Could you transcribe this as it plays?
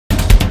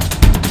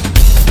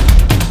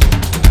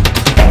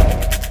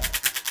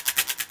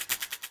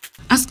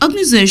As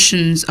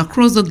organizations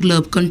across the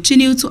globe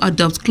continue to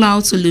adopt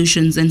cloud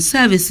solutions and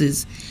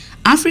services,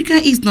 Africa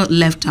is not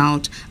left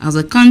out as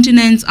the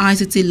continent's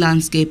ICT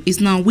landscape is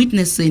now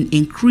witnessing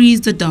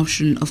increased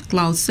adoption of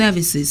cloud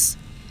services.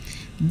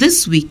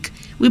 This week,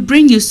 we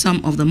bring you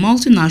some of the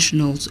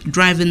multinationals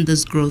driving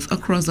this growth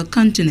across the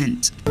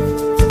continent.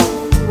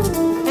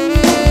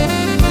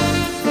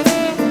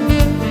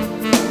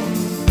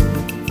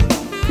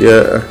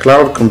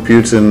 Cloud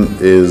computing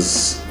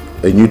is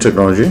a new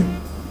technology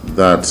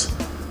that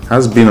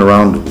has been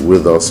around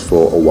with us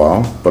for a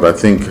while, but I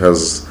think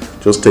has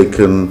just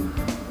taken,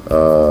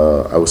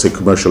 I would say,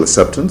 commercial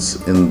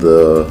acceptance in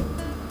the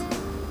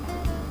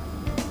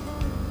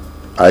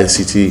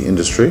ICT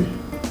industry,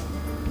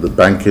 the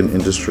banking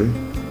industry,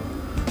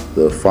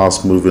 the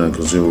fast-moving and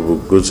consumable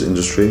goods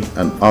industry,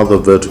 and other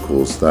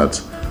verticals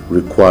that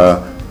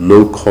require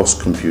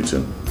low-cost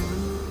computing.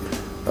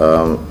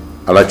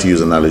 I like to use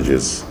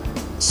analogies.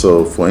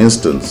 So, for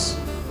instance,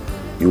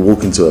 you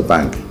walk into a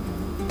bank,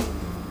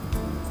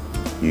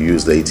 you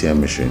use the ATM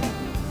machine.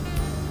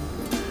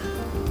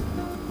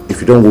 If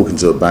you don't walk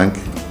into a bank,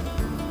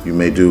 you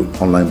may do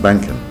online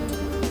banking.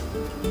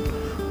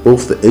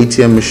 Both the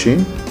ATM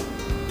machine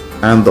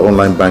and the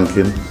online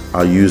banking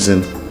are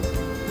using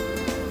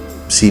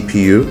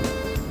CPU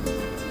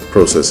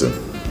processing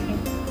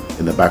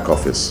in the back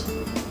office,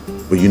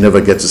 but you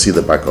never get to see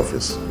the back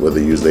office, whether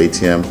you use the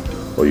ATM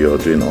or you're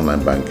doing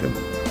online banking.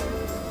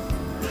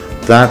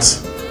 That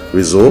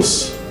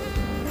resource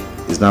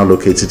is now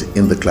located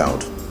in the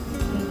cloud,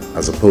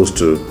 as opposed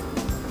to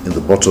in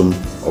the bottom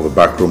of a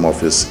backroom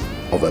office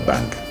of a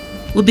bank.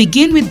 We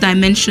begin with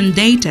Dimension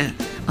Data,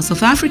 a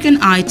South African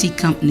IT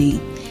company.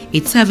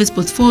 Its service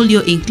portfolio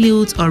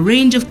includes a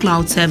range of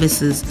cloud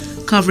services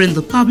covering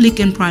the public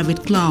and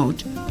private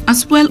cloud,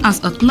 as well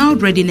as a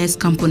cloud readiness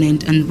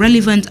component and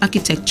relevant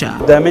architecture.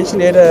 Dimension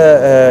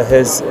Data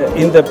has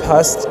in the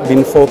past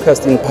been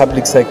focused in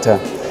public sector,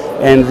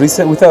 and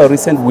with our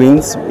recent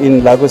wins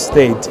in Lagos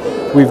State,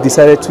 we've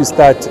decided to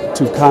start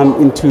to come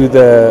into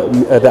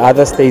the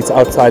other states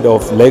outside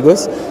of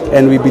Lagos,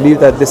 and we believe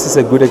that this is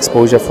a good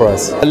exposure for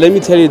us. Let me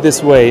tell you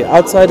this way,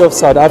 outside of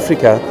South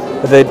Africa,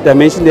 the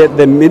Dimension Data,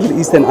 the Middle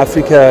East and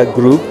Africa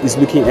group is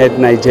looking at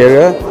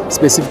Nigeria,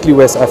 specifically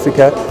West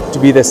Africa, to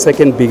be the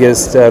second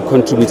biggest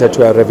contributor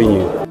to our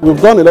revenue. We've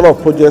done a lot of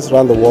projects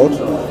around the world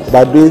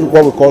by doing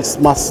what we call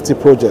smart city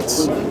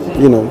projects,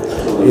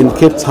 in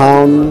Cape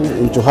Town,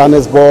 in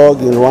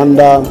Johannesburg, in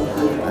Rwanda,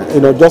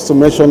 just to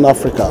mention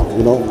Africa.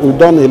 We've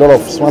done a lot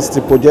of smart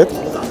city projects.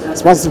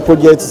 Smart city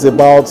projects is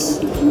about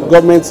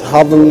governments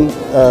having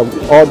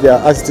all their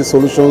ICT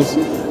solutions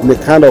in a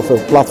kind of a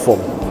platform,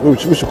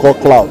 which we call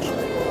cloud.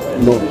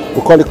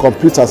 We call it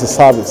computer as a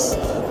service,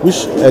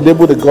 which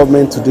enable the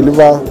government to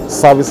deliver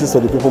services to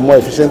the people more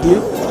efficiently,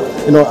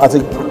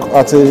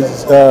 at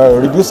a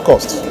reduced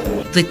cost.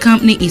 The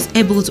company is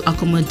able to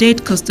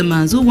accommodate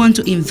customers who want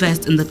to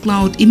invest in the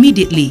cloud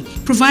immediately,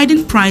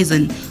 providing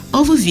pricing,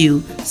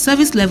 overview,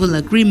 service level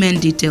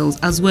agreement details,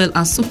 as well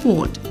as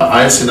support.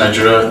 ISC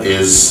Nigeria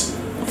is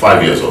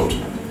 5 years old.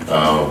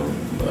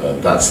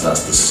 That's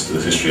the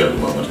history at the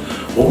moment.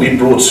 What we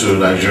brought to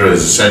Nigeria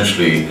is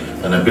essentially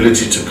an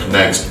ability to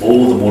connect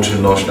all the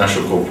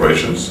multinational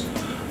corporations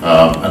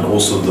and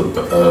also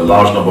the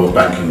large number of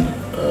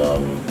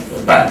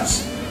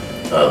banks,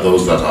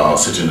 those that are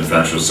sitting in the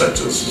financial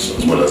sectors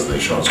as well as the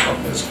insurance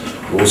companies.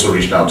 We also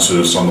reached out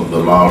to some of the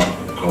large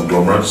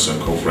conglomerates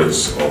and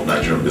corporates of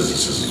Nigerian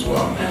businesses as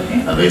well.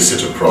 Okay. And they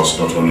sit across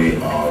not only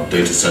our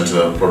data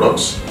center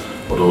products,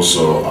 but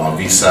also our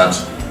VSAT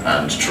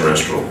and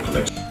terrestrial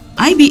connectivity.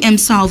 IBM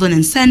Southern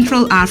and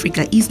Central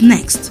Africa is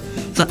next.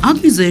 The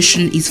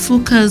organization is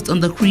focused on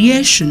the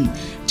creation,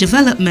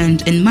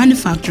 development and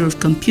manufacture of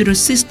computer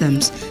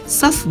systems,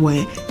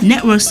 software,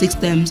 network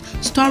systems,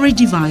 storage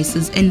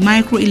devices and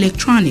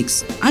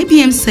microelectronics.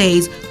 IBM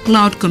says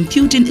cloud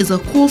computing is a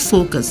core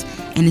focus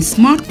and its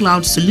smart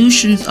cloud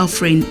solutions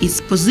offering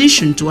is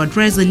positioned to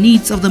address the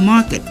needs of the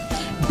market,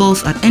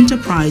 both at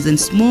enterprise and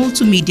small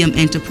to medium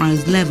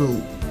enterprise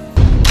level.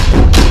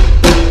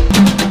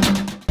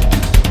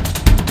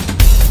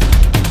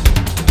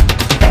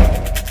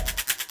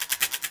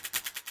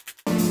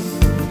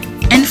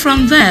 And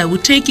from there,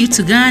 we'll take you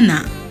to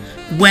Ghana,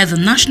 where the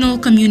National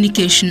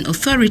Communication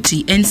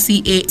Authority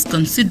 (NCA) is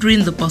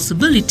considering the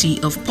possibility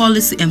of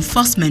policy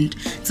enforcement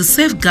to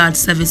safeguard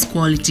service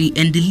quality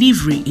and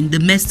delivery in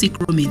domestic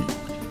roaming.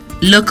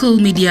 Local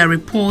media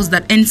reports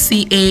that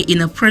NCA,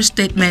 in a press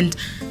statement,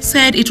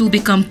 said it will be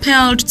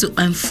compelled to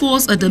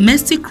enforce a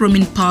domestic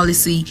roaming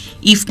policy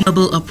if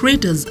mobile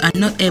operators are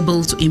not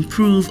able to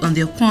improve on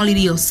their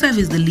quality of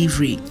service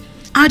delivery,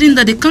 adding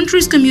that the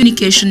country's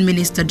communication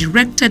minister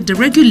directed the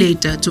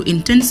regulator to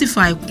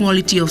intensify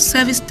quality of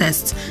service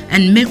tests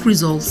and make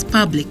results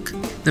public.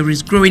 There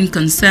is growing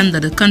concern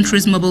that the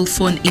country's mobile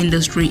phone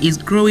industry is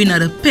growing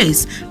at a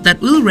pace that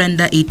will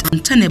render it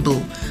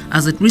untenable,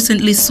 as it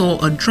recently saw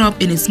a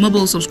drop in its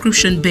mobile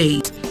subscription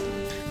base.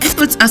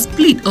 Experts are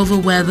split over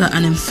whether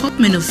an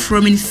enforcement of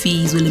roaming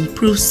fees will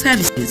improve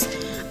services,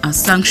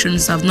 as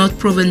sanctions have not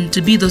proven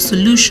to be the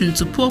solution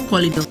to poor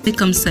quality of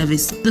telecom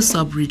service in the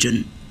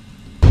sub-region.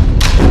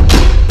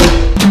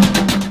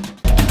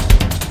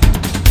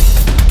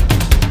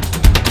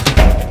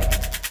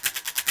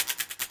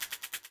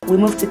 We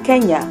move to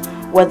Kenya,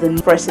 where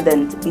the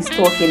president is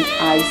talking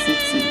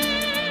ICT.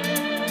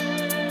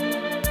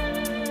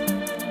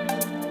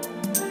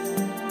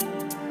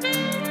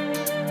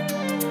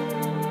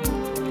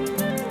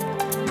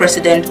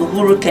 President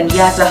Uhuru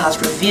Kenyatta has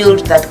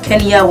revealed that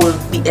Kenya will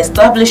be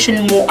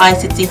establishing more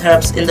ICT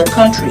hubs in the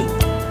country,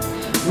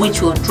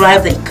 which will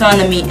drive the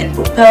economy and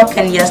propel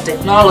Kenya's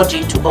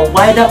technology to a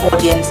wider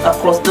audience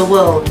across the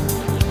world.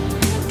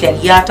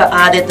 Kenyatta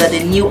added that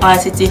the new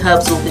ICT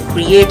hubs will be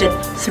created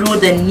through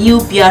the new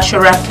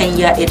Biashara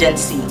Kenya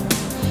agency,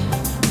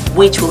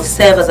 which will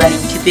serve as an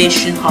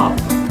incubation hub.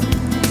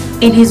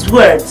 In his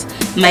words,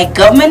 my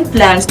government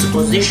plans to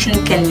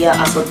position Kenya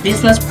as a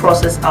business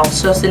process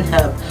outsourcing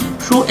hub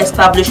through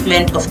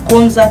establishment of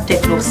Konza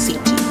Techno City.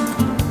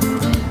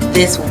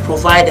 This will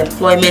provide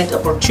employment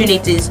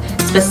opportunities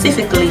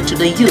specifically to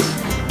the youth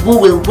who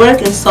will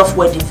work in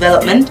software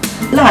development,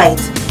 light,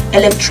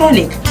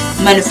 electronic,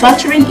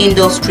 manufacturing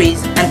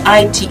industries and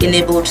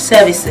IT-enabled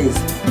services.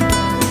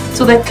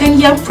 To the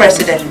Kenyan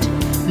president,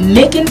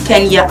 making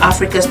Kenya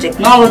Africa's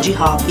technology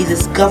hub is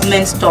his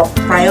government's top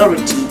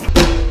priority.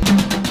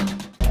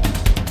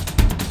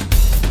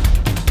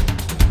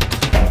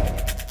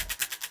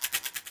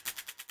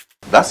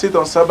 That's it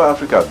on Saba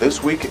Africa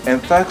this week,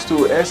 and thanks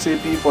to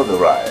SAP for the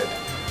ride.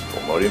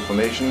 For more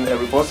information and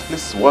reports,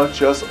 please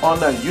watch us on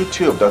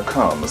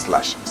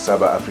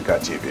youtube.com/SabaAfrica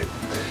TV.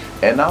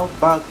 And now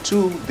back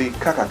to the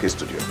Kakaki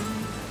studio.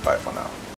 Bye for now.